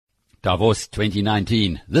Davos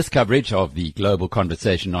 2019. This coverage of the global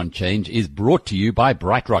conversation on change is brought to you by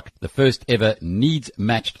BrightRock, the first ever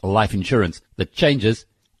needs-matched life insurance that changes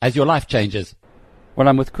as your life changes. Well,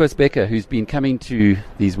 I'm with Koos Bekker, who's been coming to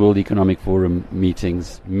these World Economic Forum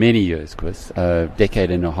meetings many years, Koos, a decade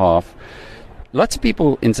and a half. Lots of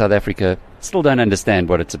people in South Africa still don't understand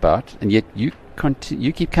what it's about, and yet you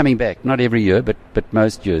keep coming back, not every year, but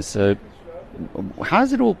most years. So how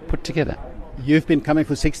is it all put together? You've been coming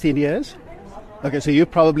for 16 years? Okay, so you're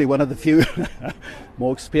probably one of the few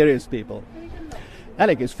more experienced people.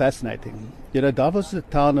 Alec, it's fascinating. You know, Davos is a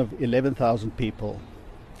town of 11,000 people.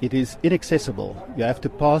 It is inaccessible. You have to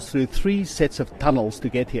pass through 3 sets of tunnels to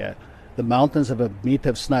get here. The mountains have a meter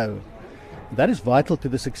of snow. That is vital to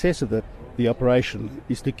the success of the operation,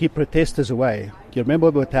 is to keep protesters away. Do you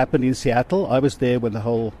remember what happened in Seattle? I was there when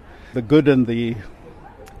the good and the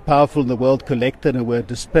powerful in the world collected and were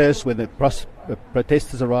dispersed when the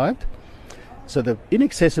protesters arrived. So the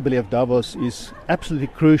inaccessibility of Davos is absolutely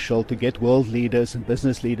crucial to get world leaders and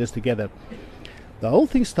business leaders together. The whole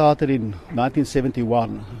thing started in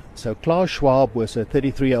 1971. So Klaus Schwab was a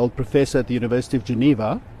 33-year-old professor at the University of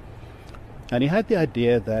Geneva, and he had the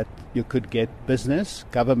idea that you could get business,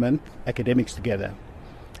 government, academics together.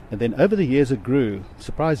 And then over the years it grew,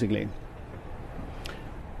 surprisingly.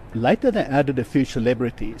 Later they added a few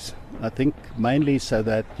celebrities, I think mainly so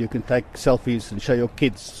that you can take selfies and show your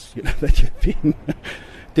kids, that you've been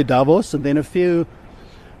to Davos, and then a few,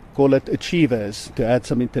 call it achievers, to add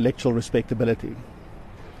some intellectual respectability.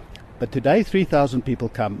 But today 3,000 people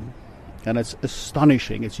come, and it's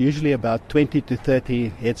astonishing. It's usually about 20 to 30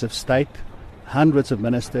 heads of state, hundreds of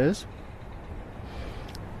ministers.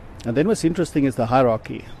 And then what's interesting is the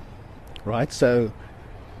hierarchy, right? So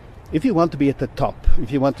if you want to be at the top,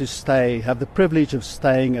 if you want to have the privilege of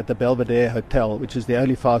staying at the Belvedere Hotel, which is the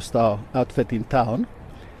only 5-star outfit in town,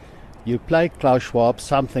 you pay Klaus Schwab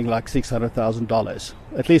something like $600,000,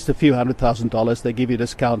 at least a few $100,000. They give you a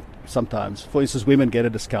discount sometimes. For instance, women get a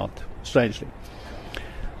discount, strangely.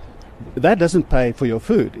 That doesn't pay for your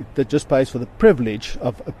food. It just pays for the privilege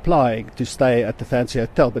of applying to stay at the fancy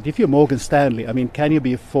hotel. But if you're Morgan Stanley, I mean, can you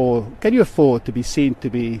afford to be seen to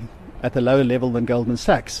be at a lower level than Goldman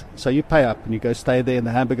Sachs? So you pay up and you go stay there, and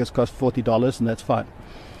the hamburgers cost $40, and that's fine.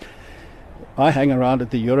 I hang around at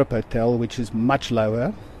the Europe Hotel, which is much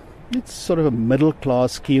lower. It's sort of a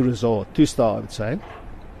middle-class ski resort, 2-star, I would say.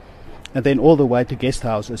 And then all the way to guest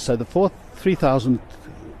houses. So the 3,000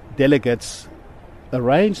 delegates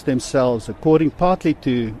arrange themselves according partly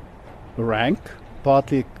to rank,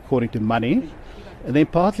 partly according to money, and then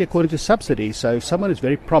partly according to subsidy. So if someone is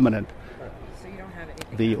very prominent,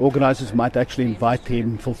 the organizers might actually invite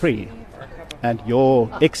him for free, and your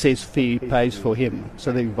excess fee pays for him.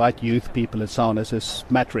 So they invite youth people and so on as a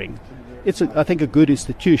smattering. It's, I think, a good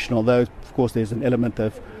institution, although, of course, there's an element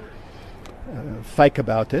of fake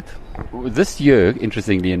about it. This year,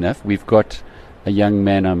 interestingly enough, we've got a young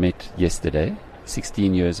man I met yesterday,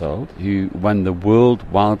 16 years old, who won the World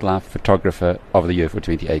Wildlife Photographer of the Year for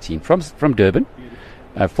 2018 from Durban.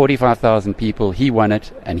 45,000 people, he won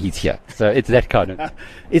it, and he's here. So it's that kind of...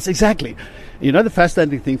 It's exactly. You know, the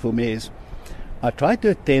fascinating thing for me is I try to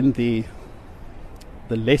attend the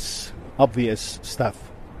less obvious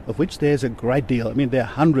stuff, of which there's a great deal. I mean, there are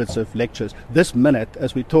hundreds of lectures. This minute,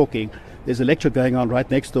 as we're talking, there's a lecture going on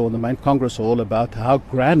right next door in the main Congress Hall about how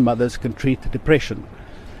grandmothers can treat depression.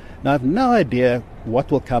 Now, I have no idea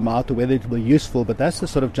what will come out or whether it will be useful, but that's the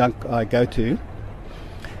sort of junk I go to.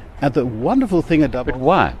 And the wonderful thing at Davos... But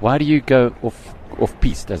why? Why do you go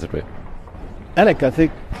off-piste, as it were? Alec, I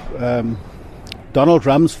think Donald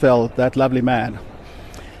Rumsfeld, that lovely man,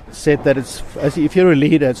 said that if you're a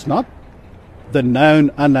leader, it's not the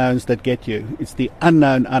known unknowns that get you. It's the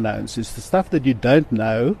unknown unknowns. It's the stuff that you don't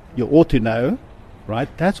know, you ought to know,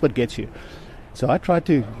 right? That's what gets you. So I try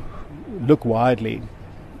to look widely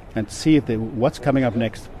and see what's coming up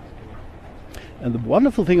next. And the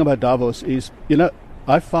wonderful thing about Davos is,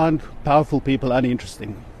 I find powerful people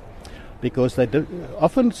uninteresting because they're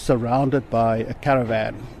often surrounded by a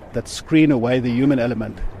caravan that screen away the human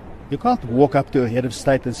element. You can't walk up to a head of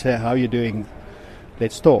state and say, how are you doing?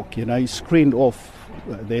 Let's talk. He's screened off.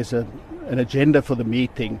 There's an agenda for the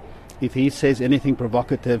meeting. If he says anything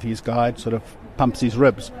provocative, his guide sort of pumps his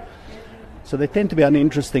ribs. So they tend to be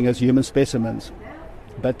uninteresting as human specimens.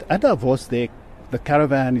 But at Davos, the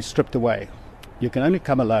caravan is stripped away. You can only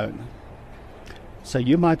come alone. So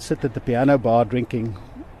you might sit at the piano bar drinking,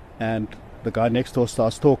 and the guy next door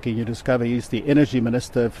starts talking. You discover he's the energy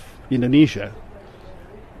minister of Indonesia,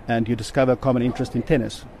 and you discover a common interest in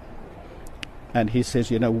tennis. And he says,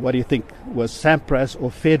 what do you think? Was Sampras or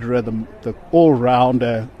Federer the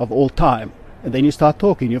all-rounder of all time? And then you start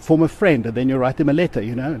talking, you form a friend, and then you write him a letter,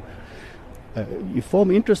 You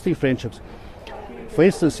form interesting friendships. For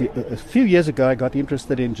instance, a few years ago I got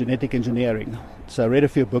interested in genetic engineering. So I read a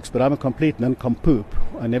few books, but I'm a complete nincompoop.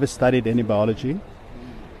 I never studied any biology.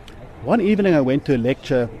 One evening I went to a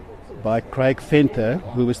lecture by Craig Venter,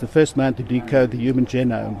 who was the first man to decode the human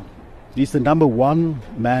genome. He's the number one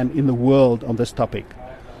man in the world on this topic.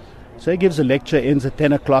 So he gives a lecture, ends at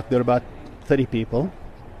 10 o'clock. There are about 30 people.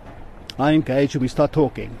 I engage and we start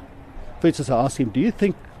talking. For instance, I asked him, do you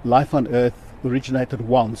think life on Earth originated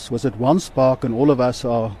once? Was it one spark and all of us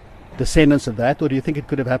are descendants of that? Or do you think it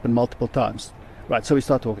could have happened multiple times? Right, so we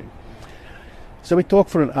start talking. So we talk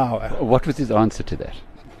for an hour. What was his answer to that?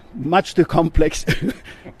 Much too complex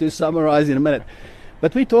to summarize in a minute.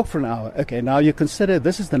 But we talk for an hour. Okay, now you consider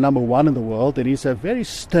this is the number one in the world, and he's a very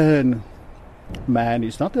stern man.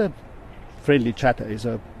 He's not a friendly chatter. He's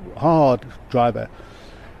a hard driver.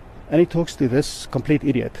 And he talks to this complete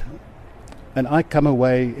idiot. And I come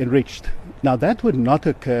away enriched. Now, that would not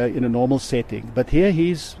occur in a normal setting. But here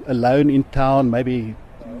he's alone in town. Maybe,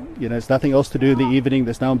 there's nothing else to do in the evening.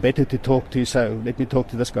 There's no one better to talk to, so let me talk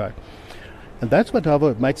to this guy. And that's what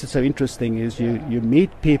makes it so interesting is you meet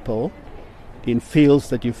people in fields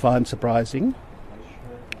that you find surprising,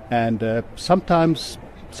 and sometimes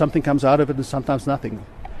something comes out of it and sometimes nothing.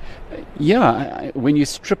 Yeah, when you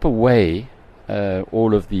strip away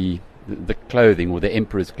all of the clothing, or the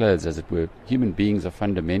emperor's clothes as it were, human beings are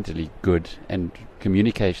fundamentally good and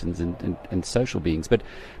communications and social beings, but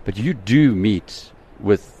you do meet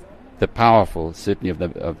with the powerful, certainly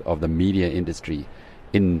of the media industry,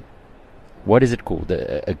 in what is it called,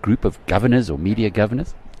 a group of governors or media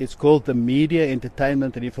governors? It's called the Media,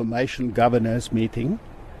 Entertainment and Information Governors Meeting.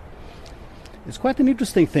 It's quite an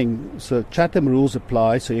interesting thing. So Chatham rules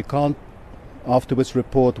apply, so you can't afterwards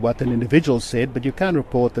report what an individual said, but you can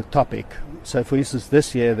report the topic. So for instance,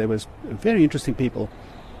 this year there was very interesting people.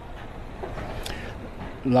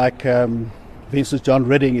 Like, for instance, John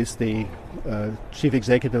Ridding is the chief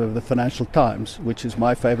executive of the Financial Times, which is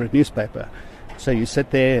my favorite newspaper. So you sit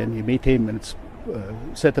there and you meet him, and it's a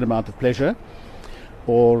certain amount of pleasure.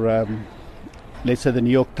 Or let's say the New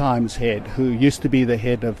York Times head, who used to be the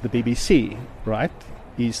head of the BBC, right?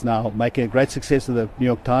 He's now making a great success of the New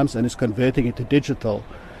York Times and is converting it to digital.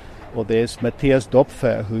 Or there's Matthias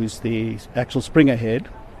Dopfer, who's the actual Springer head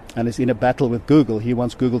and is in a battle with Google. He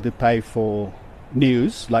wants Google to pay for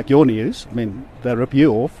news, like your news. I mean, they rip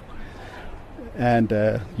you off. And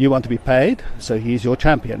you want to be paid, so he's your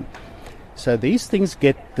champion. So these things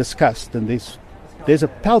get discussed, and there's a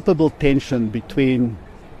palpable tension between,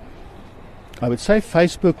 I would say,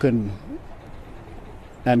 Facebook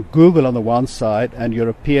and Google on the one side and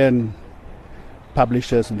European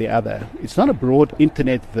publishers on the other. It's not a broad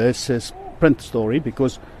internet versus print story,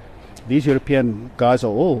 because these European guys are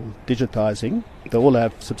all digitizing. They all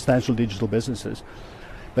have substantial digital businesses.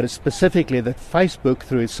 But it's specifically that Facebook,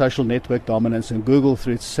 through its social network dominance, and Google,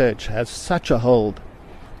 through its search, has such a hold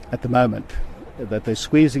at the moment that they're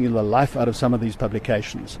squeezing the life out of some of these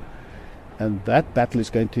publications. And that battle is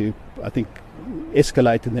going to, I think,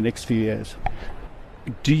 escalate in the next few years.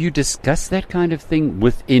 Do you discuss that kind of thing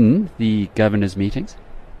within the governors' meetings?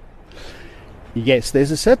 Yes,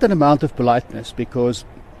 there's a certain amount of politeness, because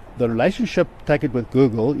the relationship, take it with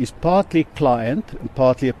Google, is partly client and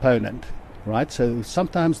partly opponent, right? So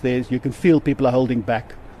sometimes you can feel people are holding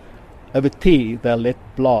back. Over tea, they'll let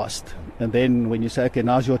blast. And then when you say, okay,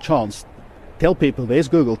 now's your chance, tell people, there's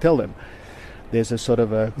Google, tell them. There's a sort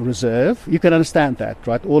of a reserve. You can understand that,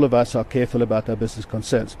 right? All of us are careful about our business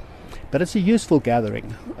concerns. But it's a useful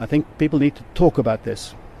gathering. I think people need to talk about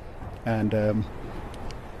this. And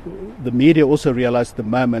the media also realize at the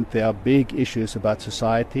moment there are big issues about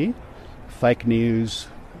society, fake news,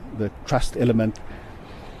 the trust element.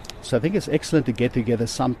 So I think it's excellent to get together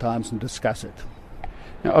sometimes and discuss it.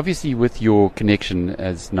 Now, obviously, with your connection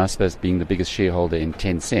as Naspers being the biggest shareholder in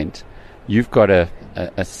Tencent, you've got a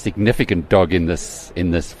significant dog in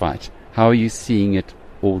this fight. How are you seeing it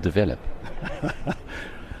all develop?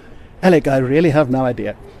 Alec, I really have no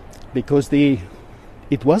idea, because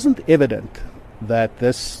it wasn't evident that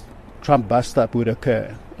this Trump bust-up would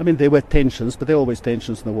occur. I mean, there were tensions, but there are always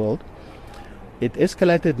tensions in the world. It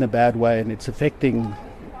escalated in a bad way, and it's affecting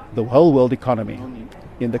the whole world economy.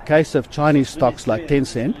 In the case of Chinese stocks like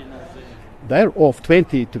Tencent, they're off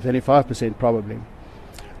 20 to 25% probably.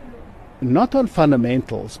 Not on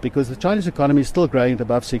fundamentals, because the Chinese economy is still growing at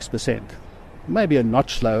above 6%. Maybe a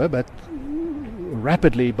notch slower, but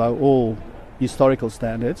rapidly by all historical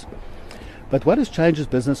standards. But what has changed is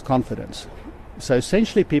business confidence. So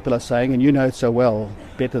essentially people are saying, and you know it so well,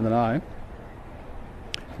 better than I,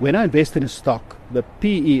 when I invest in a stock, the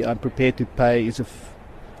PE I'm prepared to pay is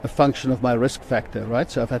a function of my risk factor, right?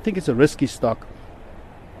 So if I think it's a risky stock,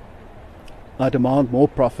 I demand more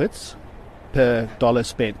profits per dollar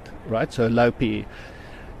spent, right? So low PE.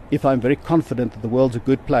 If I'm very confident that the world's a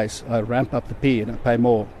good place, I ramp up the PE and I pay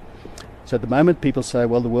more. So at the moment people say,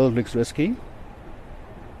 well, the world looks risky.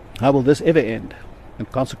 How will this ever end?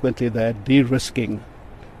 And consequently they're de-risking.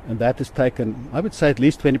 And that has taken, I would say, at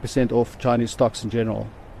least 20% off Chinese stocks in general.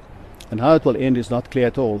 And how it will end is not clear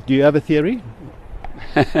at all. Do you have a theory?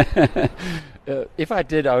 If I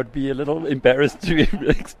did, I would be a little embarrassed to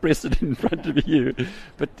express it in front of you.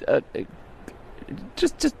 But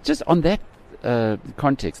just on that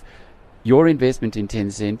context, your investment in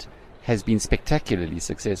Tencent has been spectacularly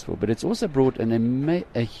successful, but it's also brought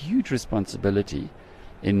a huge responsibility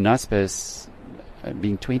in Naspers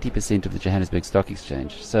being 20% of the Johannesburg Stock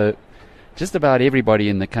Exchange. So just about everybody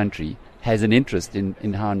in the country has an interest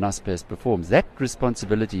in how Naspers performs. That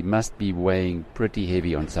responsibility must be weighing pretty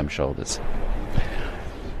heavy on some shoulders.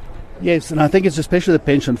 Yes, and I think it's especially the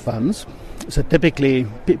pension funds. So typically,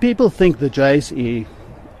 people think the JSE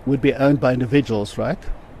would be owned by individuals, right?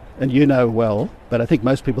 And you know well, but I think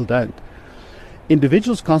most people don't.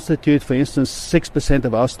 Individuals constitute, for instance, 6%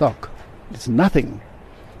 of our stock. It's nothing.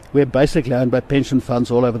 We're basically owned by pension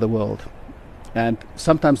funds all over the world. And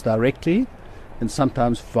sometimes directly, and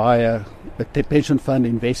sometimes via a pension fund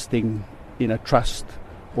investing in a trust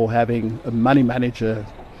or having a money manager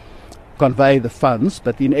convey the funds,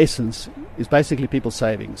 but in essence, it's basically people's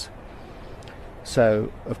savings.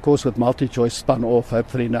 So, of course, with Multichoice spun off,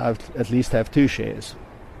 hopefully now at least have 2 shares.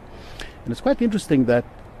 And it's quite interesting that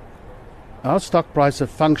our stock price is a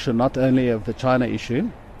function not only of the China issue,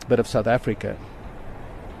 but of South Africa.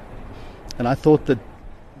 And I thought that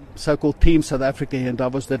so-called Team South Africa here in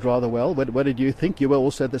Davos did rather well. What did you think? You were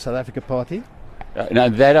also at the South Africa party. Now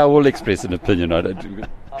that I will express an opinion on it.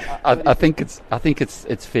 I think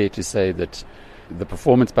it's fair to say that the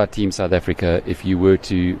performance by Team South Africa, if you were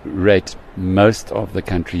to rate most of the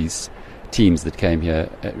country's teams that came here,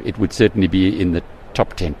 it would certainly be in the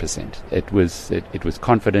top 10%. It was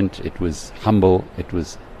confident, it was humble, it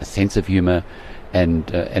was a sense of humor,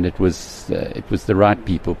 and it was the right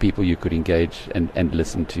people you could engage and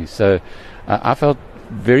listen to. So I felt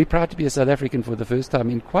very proud to be a South African for the first time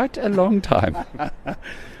in quite a long time.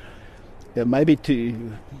 Yeah, maybe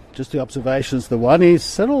just the observations. The one is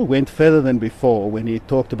Cyril went further than before when he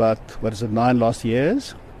talked about, 9 lost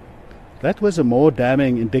years. That was a more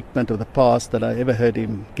damning indictment of the past than I ever heard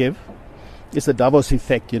him give. It's the Davos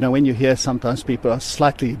effect. When you hear sometimes people are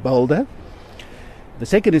slightly bolder. The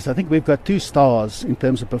second is I think we've got 2 stars in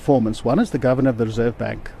terms of performance. One is the governor of the Reserve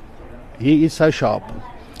Bank. He is so sharp.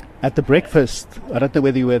 At the breakfast, I don't know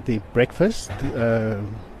whether you were at the breakfast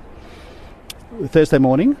Thursday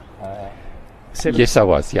morning. Yes, I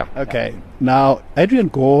was, yeah. Okay. Now, Adrian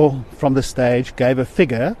Gore from the stage gave a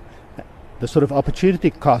figure, the sort of opportunity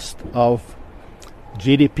cost of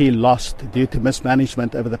GDP lost due to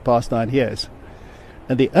mismanagement over the past 9 years.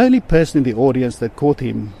 And the only person in the audience that caught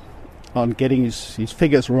him on getting his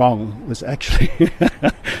figures wrong was actually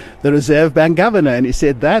the Reserve Bank governor. And he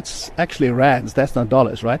said, that's actually rands, that's not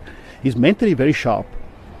dollars, right? He's mentally very sharp.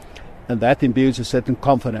 And that imbues a certain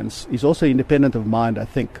confidence. He's also independent of mind, I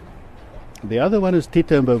think. The other one is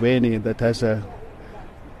Tito Mboweni, that has a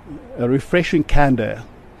refreshing candor.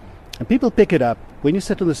 And people pick it up. When you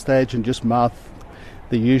sit on the stage and just mouth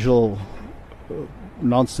the usual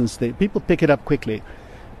nonsense there, people pick it up quickly.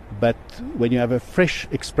 But when you have a fresh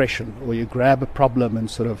expression, or you grab a problem and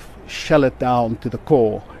sort of shell it down to the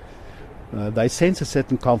core, they sense a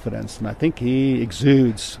certain confidence. And I think he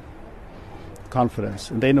exudes confidence.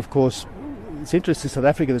 And then, of course, it's interesting, South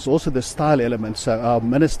Africa, there's also the style element. So our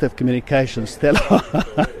Minister of Communications, Stella,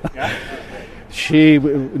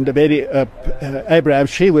 Abraham,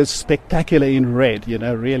 she was spectacular in red,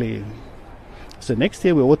 really. So next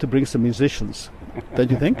year we ought to bring some musicians,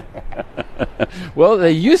 don't you think? Well,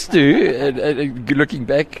 they used to. Looking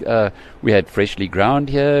back, we had Freshly Ground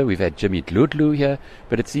here, we've had Jimmy Tlutlu here,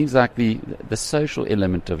 but it seems like the social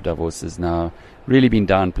element of Davos has now really been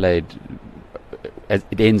downplayed. As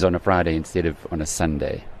it ends on a Friday instead of on a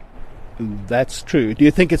Sunday. That's true. Do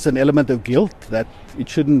you think it's an element of guilt that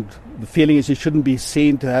the feeling is it shouldn't be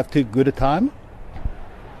seen to have too good a time?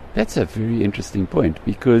 That's a very interesting point,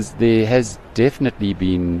 because there has definitely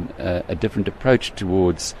been a different approach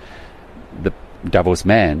towards the Davos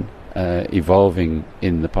man evolving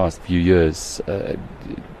in the past few years.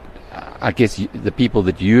 I guess the people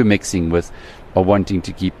that you're mixing with are wanting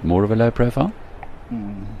to keep more of a low profile?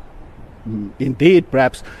 indeed,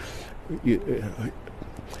 perhaps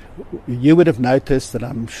you would have noticed, and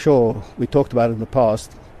I'm sure we talked about it in the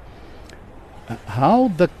past, how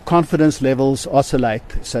the confidence levels oscillate.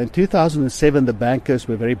 So in 2007, the bankers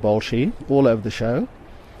were very bolshy all over the show.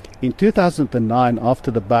 In 2009,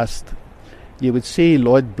 after the bust, you would see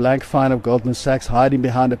Lloyd Blankfein of Goldman Sachs hiding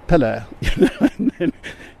behind a pillar. And then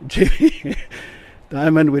Jimmy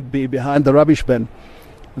Dimon would be behind the rubbish bin.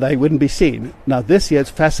 They wouldn't be seen. Now this year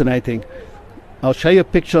it's fascinating. I'll show you a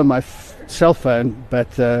picture on my cell phone, but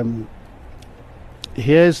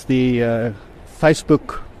here's the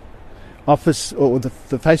Facebook office, or the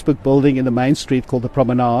Facebook building in the main street called the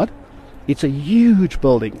Promenade. It's a huge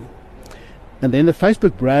building. And then the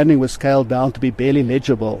Facebook branding was scaled down to be barely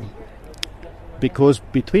legible, because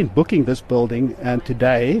between booking this building and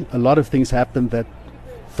today, a lot of things happened that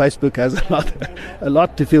Facebook has a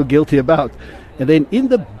lot to feel guilty about. And then in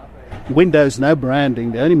the windows, no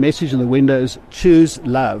branding. The only message in the windows: choose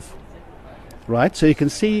love. Right? So you can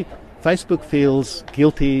see Facebook feels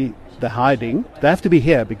guilty. They're hiding. They have to be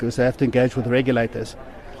here because they have to engage with the regulators.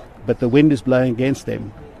 But the wind is blowing against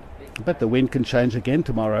them. But the wind can change again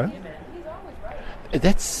tomorrow.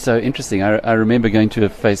 That's so interesting. I remember going to a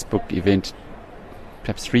Facebook event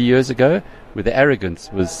perhaps 3 years ago where the arrogance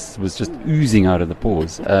was just oozing out of the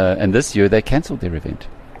pores. And this year they cancelled their event.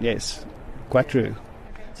 Yes, quite true.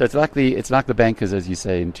 So it's like the bankers, as you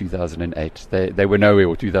say, in 2008. They were nowhere,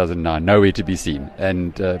 or 2009, nowhere to be seen.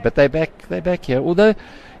 And but they're back here. Although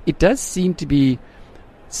it does seem to be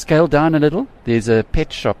scaled down a little. There's a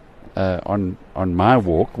pet shop on my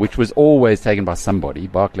walk, which was always taken by somebody.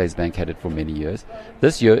 Barclays Bank had it for many years.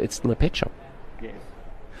 This year, it's still a pet shop. Yes.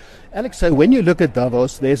 Alex, so when you look at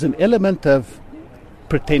Davos, there's an element of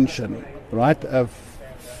pretension, right, of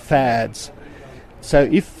fads. So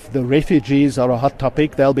if the refugees are a hot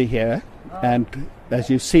topic, they'll be here. And as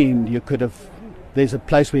you've seen, there's a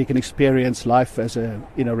place where you can experience life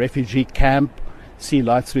in a refugee camp, see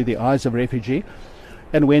life through the eyes of a refugee.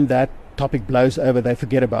 And when that topic blows over, they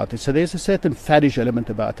forget about it. So there's a certain faddish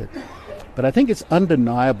element about it. But I think it's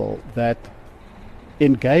undeniable that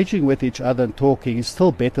engaging with each other and talking is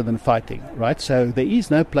still better than fighting, right? So there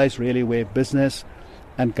is no place really where business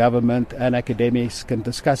and government and academics can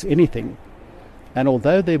discuss anything. And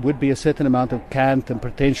although there would be a certain amount of cant and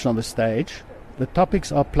pretension on the stage, the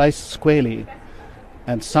topics are placed squarely,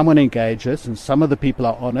 and someone engages, and some of the people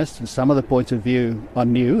are honest, and some of the points of view are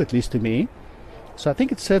new, at least to me. So I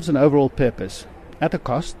think it serves an overall purpose, at a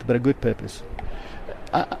cost, but a good purpose.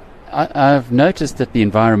 I've noticed that the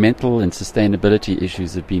environmental and sustainability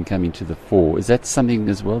issues have been coming to the fore. Is that something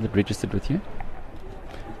as well that registered with you?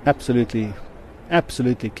 Absolutely,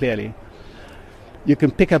 clearly. You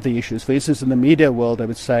can pick up the issues. For instance, in the media world, I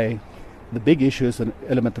would say the big issue is an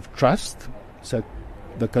element of trust. So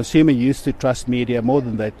the consumer used to trust media more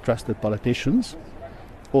than they trusted politicians,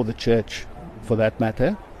 or the church for that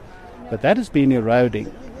matter. But that has been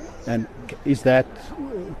eroding. And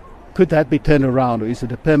could that be turned around, or is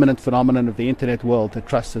it a permanent phenomenon of the internet world that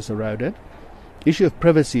trust has eroded? The issue of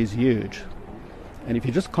privacy is huge. And if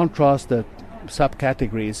you just contrast the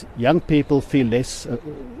subcategories, young people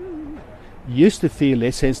used to feel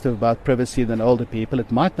less sensitive about privacy than older people.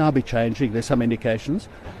 It might now be changing. There's some indications.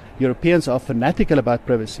 Europeans are fanatical about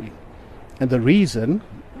privacy. And the reason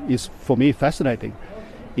is, for me, fascinating.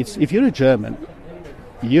 It's if you're a German,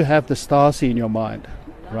 you have the Stasi in your mind,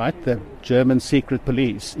 right? The German secret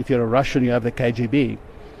police. If you're a Russian, you have the KGB.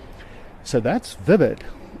 So that's vivid.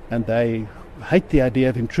 And they hate the idea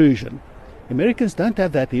of intrusion. Americans don't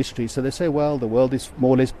have that history. So they say, well, the world is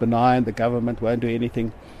more or less benign. The government won't do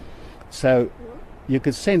anything. So you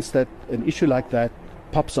can sense that an issue like that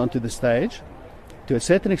pops onto the stage. To a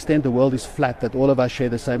certain extent, the world is flat, that all of us share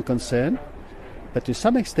the same concern. But to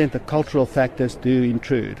some extent, the cultural factors do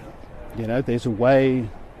intrude. You know, there's a way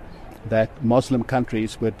that Muslim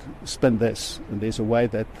countries would spin this, and there's a way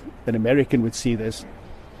that an American would see this.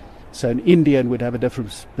 So an Indian would have a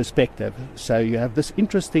different perspective. So you have this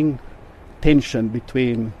interesting tension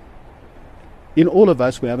between, in all of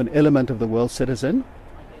us, we have an element of the world citizen,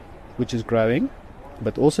 which is growing,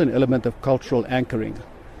 but also an element of cultural anchoring.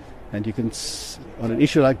 And you can, on an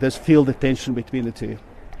issue like this, feel the tension between the two.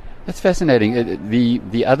 That's fascinating.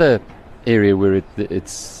 The other area where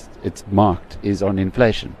it's marked is on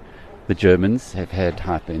inflation. The Germans have had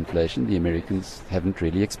hyperinflation. The Americans haven't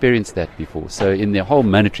really experienced that before. So in their whole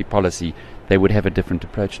monetary policy, they would have a different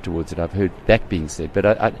approach towards it. I've heard that being said.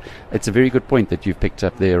 But it's a very good point that you've picked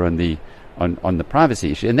up there on the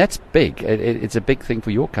privacy issue. And that's big. It's a big thing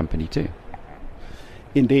for your company too.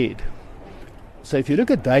 Indeed. So if you look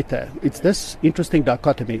at data, it's this interesting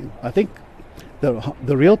dichotomy. I think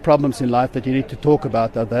The real problems in life that you need to talk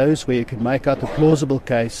about are those where you can make out a plausible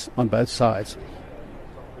case on both sides.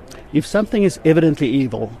 If something is evidently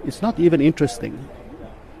evil, it's not even interesting.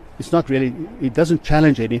 It's not really, it doesn't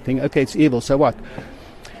challenge anything. Okay, it's evil, so what?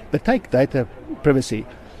 But take data privacy.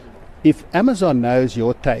 If Amazon knows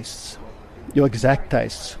your tastes, your exact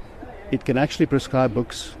tastes, it can actually prescribe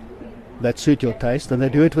books that suit your taste, and they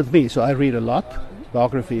do it with me. So I read a lot,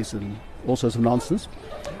 biographies and all sorts of nonsense.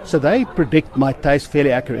 So they predict my taste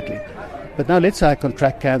fairly accurately. But now let's say I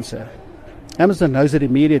contract cancer. Amazon knows it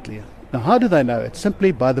immediately. Now how do they know it?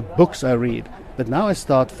 Simply by the books I read. But now I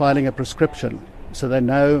start filing a prescription. So they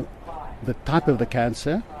know the type of the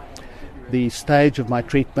cancer, the stage of my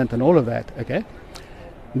treatment and all of that. Okay.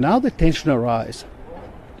 Now the tension arises.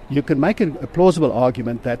 You can make a plausible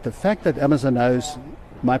argument that the fact that Amazon knows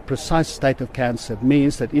my precise state of cancer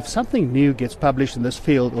means that if something new gets published in this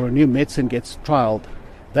field or a new medicine gets trialed,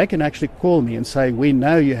 they can actually call me and say, we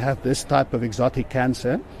know you have this type of exotic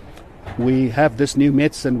cancer. We have this new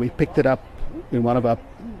medicine. We picked it up in one of our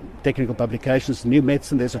technical publications. New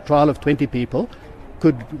medicine, there's a trial of 20 people.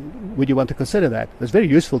 Would you want to consider that? It's very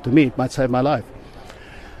useful to me. It might save my life.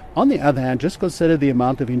 On the other hand, just consider the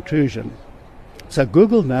amount of intrusion. So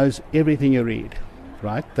Google knows everything you read,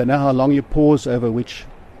 right? They know how long you pause over which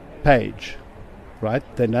page, right?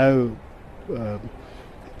 They know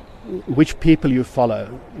which people you follow,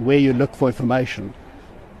 where you look for information.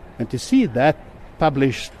 And to see that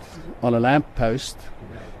published on a lamppost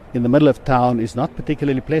in the middle of town is not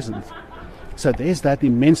particularly pleasant. So there's that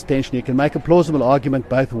immense tension. You can make a plausible argument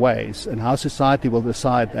both ways, and how society will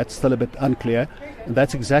decide, that's still a bit unclear. And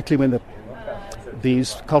that's exactly when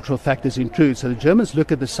these cultural factors intrude. So the Germans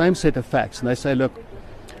look at the same set of facts and they say, look,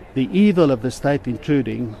 the evil of the state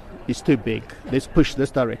intruding is too big. Let's push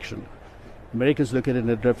this direction. Americans look at it in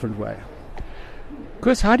a different way.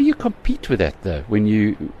 Koos, how do you compete with that, though, when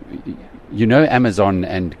you know Amazon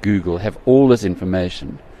and Google have all this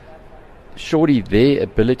information? Surely their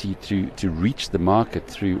ability to reach the market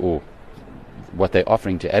through, or what they're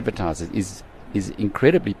offering to advertisers, is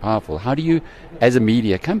incredibly powerful. How do you, as a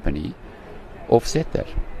media company, offset that?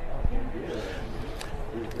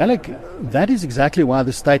 Alec, that is exactly why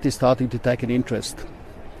the state is starting to take an interest.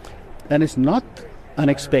 And it's not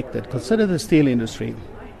unexpected. Consider the steel industry.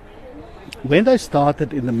 When they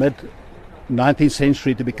started in the mid-19th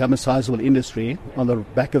century to become a sizable industry on the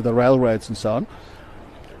back of the railroads and so on,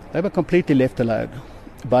 they were completely left alone.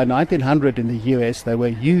 By 1900 in the US, they were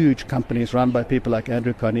huge companies run by people like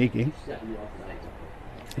Andrew Carnegie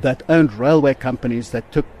that owned railway companies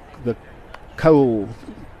that took the coal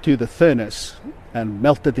to the furnace and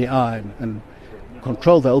melted the iron and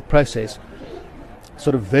controlled the whole process,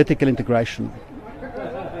 sort of vertical integration.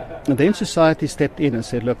 And then society stepped in and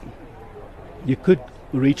said, look, you could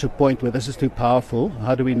reach a point where this is too powerful.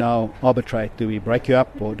 How do we now arbitrate? Do we break you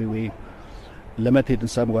up, or do we limit it in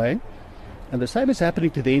some way? And the same is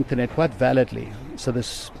happening to the internet quite validly. So the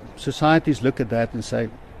societies look at that and say,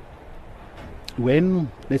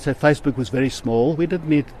 when, let's say, Facebook was very small, we didn't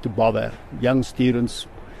need to bother young students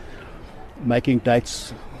making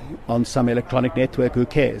dates on some electronic network. Who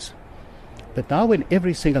cares? But now when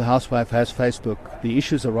every single housewife has Facebook, the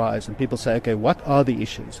issues arise and people say, okay, what are the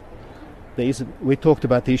issues? We talked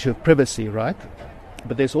about the issue of privacy, right?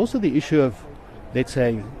 But there's also the issue of, let's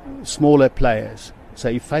say, smaller players. So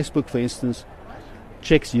if Facebook, for instance,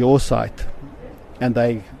 checks your site and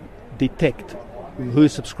they detect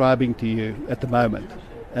who's subscribing to you at the moment,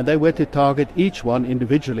 and they were to target each one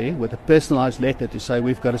individually with a personalized letter to say,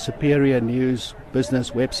 we've got a superior news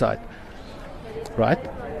business website, right?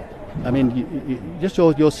 I mean, just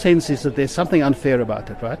your sense is that there's something unfair about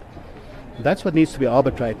it, right? That's what needs to be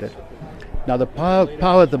arbitrated. Now, the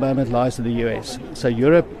power at the moment lies in the US. So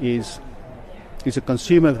Europe is a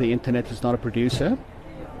consumer of the internet, is not a producer.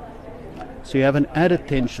 So you have an added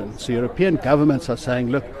tension. So European governments are saying,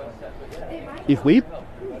 look,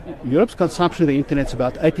 Europe's consumption of the internet is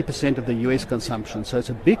about 80% of the US consumption. So it's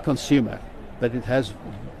a big consumer, but it has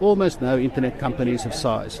almost no internet companies of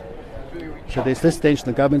size. So there's this tension.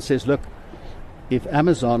 The government says, look, if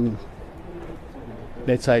Amazon,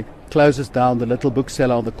 let's say, closes down the little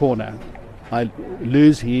bookseller on the corner, I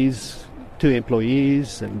lose his 2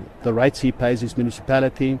 employees and the rates he pays his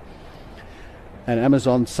municipality, and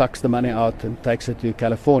Amazon sucks the money out and takes it to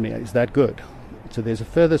California. Is that good? So there's a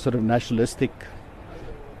further sort of nationalistic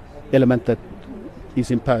element that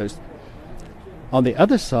is imposed. On the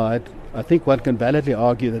other side, I think one can validly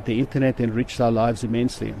argue that the internet enriched our lives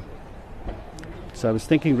immensely. So I was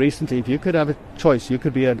thinking recently, if you could have a choice, you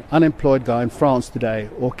could be an unemployed guy in France today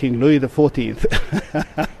or King Louis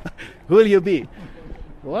XIV. Who will you be?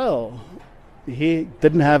 Well, he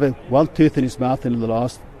didn't have one tooth in his mouth in the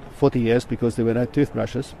last 40 years because there were no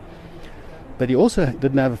toothbrushes. But he also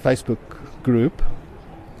didn't have a Facebook group.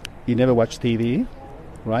 He never watched TV,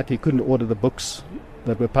 right? He couldn't order the books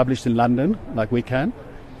that were published in London like we can.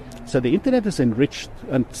 So the internet has enriched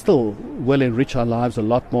and still will enrich our lives a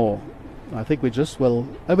lot more. I think we just will,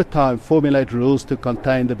 over time, formulate rules to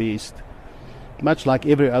contain the beast, much like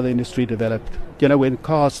every other industry developed. You know, when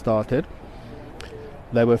cars started,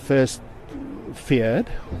 they were first feared,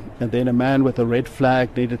 and then a man with a red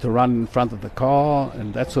flag needed to run in front of the car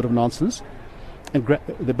and that sort of nonsense.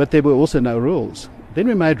 But there were also no rules. Then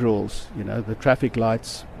we made rules, you know, the traffic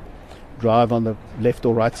lights, drive on the left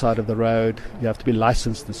or right side of the road, you have to be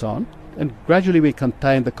licensed and so on. And gradually we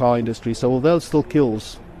contained the car industry, so although it still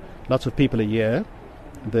kills lots of people a year,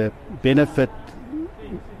 the benefit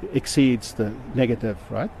exceeds the negative,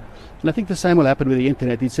 right? And I think the same will happen with the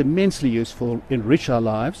internet. It's immensely useful, enrich our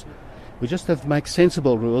lives. We just have to make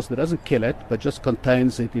sensible rules that doesn't kill it, but just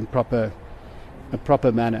contains it in a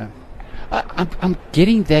proper manner. I'm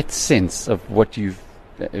getting that sense of what you've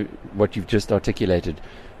just articulated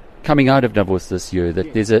coming out of Davos this year,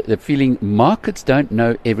 that there's a feeling markets don't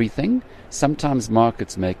know everything. Sometimes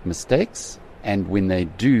markets make mistakes, and when they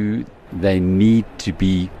do, they need to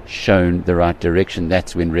be shown the right direction.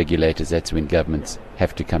 That's when regulators, that's when governments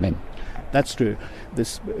have to come in. That's true. The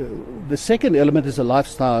second element is a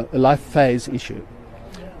life phase issue.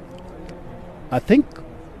 I think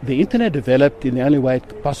the internet developed in the only way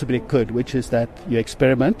it possibly could, which is that you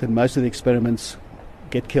experiment, and most of the experiments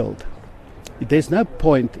get killed. There's no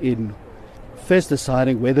point in first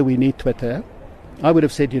deciding whether we need Twitter. I would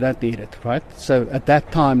have said you don't need it, right? So at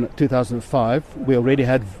that time, 2005, we already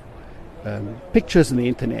had pictures on the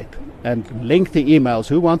internet and lengthy emails.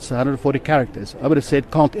 Who wants 140 characters? I would have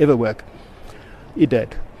said can't ever work. It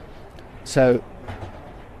did. So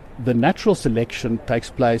the natural selection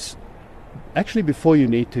takes place actually before you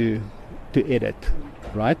need to edit,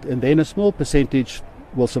 right? And then a small percentage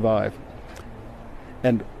will survive.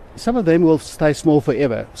 And some of them will stay small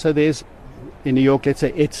forever. So there's, in New York, let's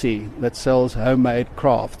say Etsy, that sells homemade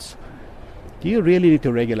crafts. Do you really need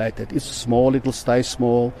to regulate it? It's small, it'll stay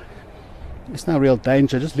small. There's no real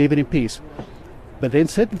danger, just leave it in peace. But then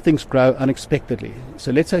certain things grow unexpectedly.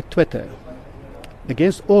 So let's say Twitter.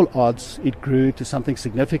 Against all odds, it grew to something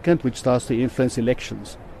significant which starts to influence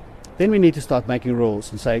elections. Then we need to start making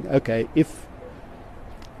rules and saying, okay, if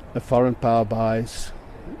a foreign power buys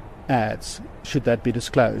ads, should that be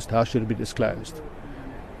disclosed? How should it be disclosed?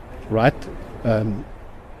 Right?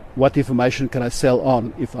 What information can I sell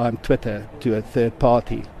on if I'm Twitter to a third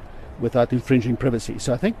party without infringing privacy?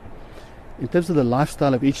 So I think in terms of the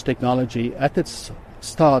lifestyle of each technology, at its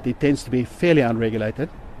start, it tends to be fairly unregulated.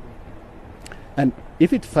 And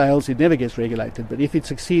if it fails, it never gets regulated. But if it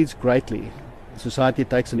succeeds greatly, society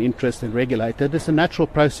takes an interest in regulated. It's a natural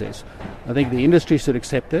process. I think the industry should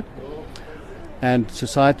accept it, and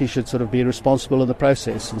society should sort of be responsible in the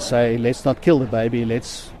process and say, let's not kill the baby,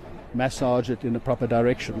 let's massage it in the proper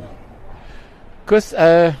direction. Koos,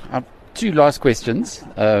 two last questions.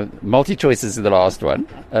 Multi-choice is the last one.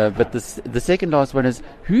 But the second last one is,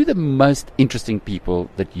 who are the most interesting people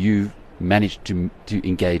that you've managed to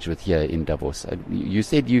engage with here in Davos? You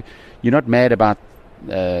said you're not mad about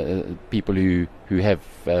people who have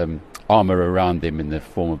armor around them in the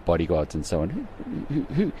form of bodyguards and so on.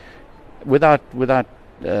 Who without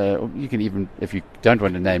you can, even if you don't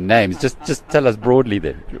want to name names, just tell us broadly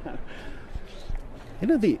then. You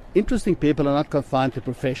know, the interesting people are not confined to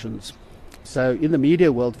professions. So in the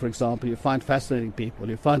media world, for example, you find fascinating people.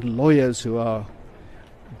 You find lawyers who are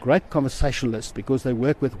great conversationalists because they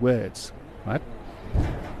work with words, right?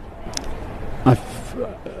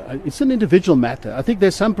 It's an individual matter. I think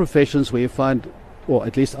there's some professions where you find, or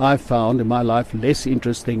at least I've found in my life, less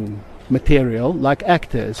interesting material, like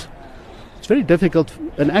actors. It's very difficult.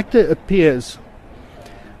 An actor appears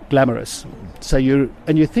glamorous, so you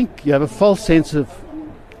think you have a false sense of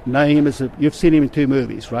knowing him you've seen him in 2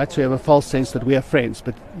 movies, right? So you have a false sense that we are friends,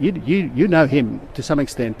 but you know him to some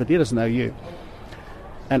extent, but he doesn't know you.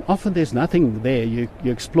 And often there's nothing there. You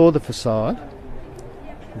explore the facade,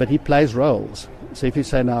 but he plays roles. So if you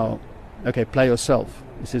say now, okay, play yourself,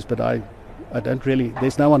 he says, but I don't really,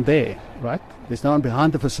 there's no one there, right? There's no one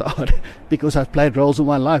behind the facade because I've played roles all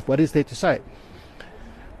my life. What is there to say?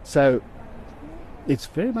 So it's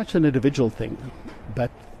very much an individual thing.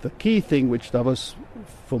 But the key thing which Davos,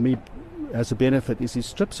 for me, has a benefit is it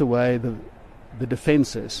strips away the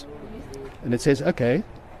defenses. And it says, okay,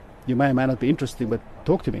 you may or may not be interesting, but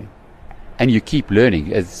talk to me. And you keep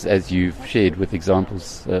learning, as you've shared with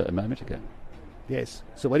examples a moment ago. Yes.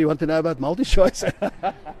 So what do you want to know about Multichoice?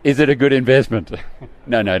 Is it a good investment?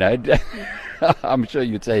 No. I'm sure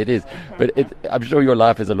you'd say it is, but I'm sure your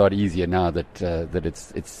life is a lot easier now that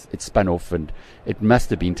it's spun off, and it must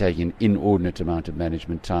have been taking an inordinate amount of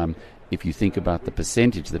management time. If you think about the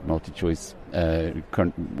percentage that Multichoice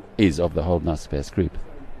is of the whole Naspers group.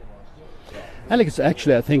 Alex,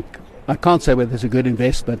 actually, I think I can't say whether it's a good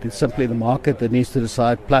investment. It's simply the market that needs to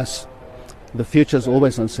decide. Plus, the future is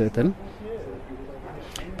always uncertain.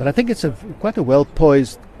 But I think it's quite a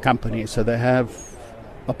well-poised company. So they have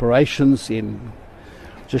operations in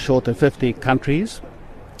just short of 50 countries,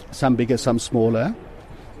 some bigger, some smaller.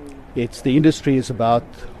 The industry is about,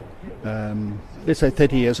 let's say,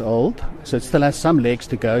 30 years old. So it still has some legs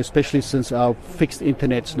to go, especially since our fixed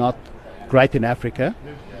internet's not great in Africa.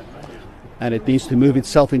 And it needs to move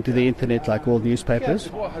itself into the internet like all newspapers.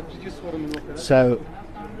 So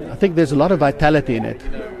I think there's a lot of vitality in it.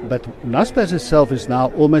 But Naspers itself is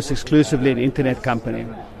now almost exclusively an internet company.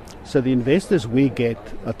 So the investors we get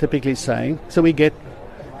are typically saying, so we get,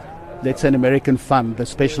 let's say, an American fund that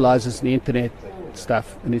specializes in internet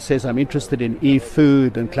stuff. And it says, I'm interested in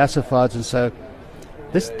e-food and classifieds. And so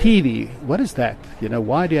this TV, what is that?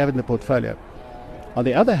 Why do you have it in the portfolio? On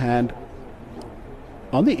the other hand,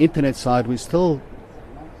 on the internet side,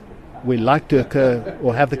 we like to occur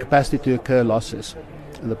or have the capacity to occur losses.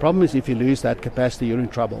 And the problem is if you lose that capacity, you're in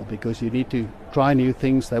trouble because you need to try new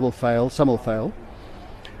things. They will fail. Some will fail.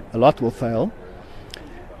 A lot will fail.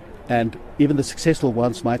 And even the successful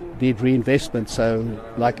ones might need reinvestment. So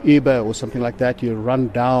like Uber or something like that, you run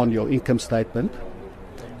down your income statement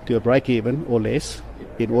to a break-even or less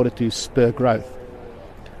in order to spur growth.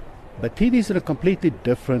 But TV is in a completely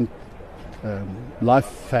different life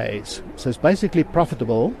phase. So it's basically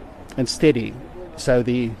profitable and steady. So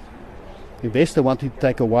the investor wanting to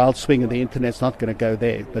take a wild swing in the internet's not going to go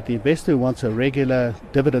there. But the investor who wants a regular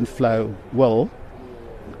dividend flow will.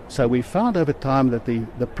 So we found over time that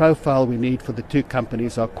the profile we need for the two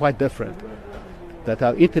companies are quite different. That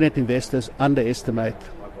our internet investors underestimate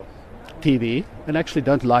TV and actually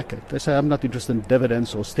don't like it. They say, I'm not interested in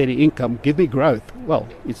dividends or steady income. Give me growth. Well,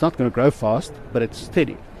 it's not going to grow fast, but it's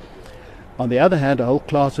steady. On the other hand, a whole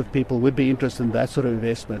class of people would be interested in that sort of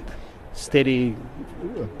investment, steady,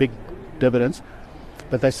 big dividends.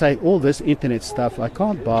 But they say, all this internet stuff, I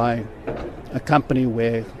can't buy a company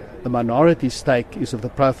where the minority stake is of the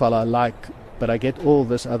profile I like, but I get all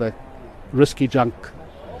this other risky junk.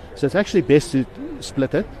 So it's actually best to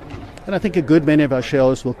split it. And I think a good many of our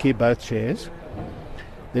shareholders will keep both shares.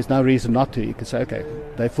 There's no reason not to. You can say, okay,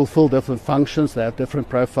 they fulfill different functions, they have different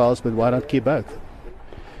profiles, but why not keep both?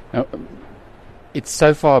 Now, it's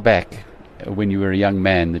so far back when you were a young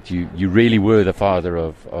man that you really were the father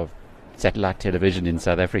of satellite television in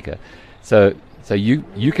South Africa. So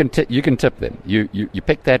you can tip them. You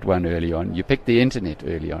picked that one early on. You picked the internet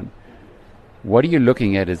early on. What are you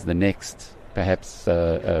looking at as the next, perhaps,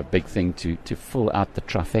 big thing to fill out the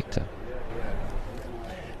trifecta?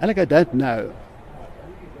 Alec, I don't know,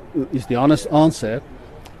 is the honest answer.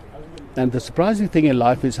 And the surprising thing in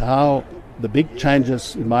life is how the big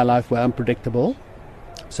changes in my life were unpredictable.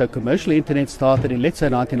 So commercial internet started in, let's say,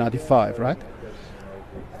 1995, right?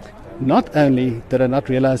 Not only did I not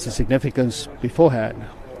realize the significance beforehand,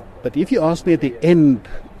 but if you ask me at the end,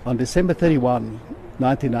 on December 31,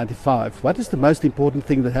 1995, what is the most important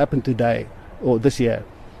thing that happened today or this year?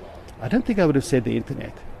 I don't think I would have said the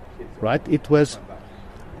internet, right?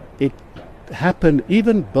 It happened,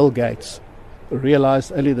 even Bill Gates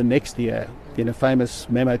realized only the next year in a famous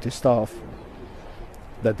memo to staff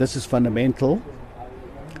that this is fundamental.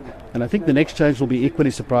 And I think the next change will be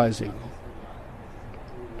equally surprising.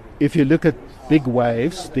 If you look at big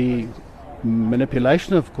waves, the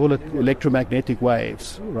manipulation of, call it, electromagnetic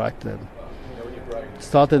waves, right?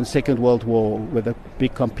 Started in the Second World War with the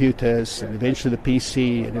big computers, and eventually the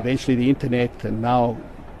PC, and eventually the internet, and now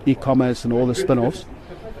e-commerce and all the spin-offs.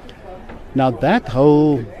 Now that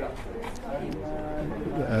whole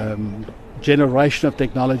generation of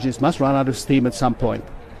technologies must run out of steam at some point.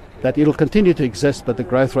 That it'll continue to exist, but the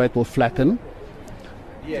growth rate will flatten.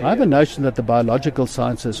 I have a notion that the biological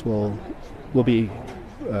sciences will be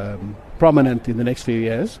prominent in the next few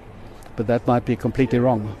years, but that might be completely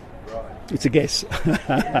wrong. It's a guess.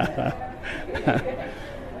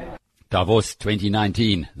 Davos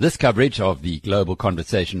 2019. This coverage of the global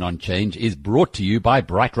conversation on change is brought to you by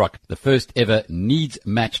BrightRock, the first ever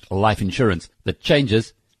needs-matched life insurance that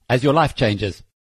changes as your life changes.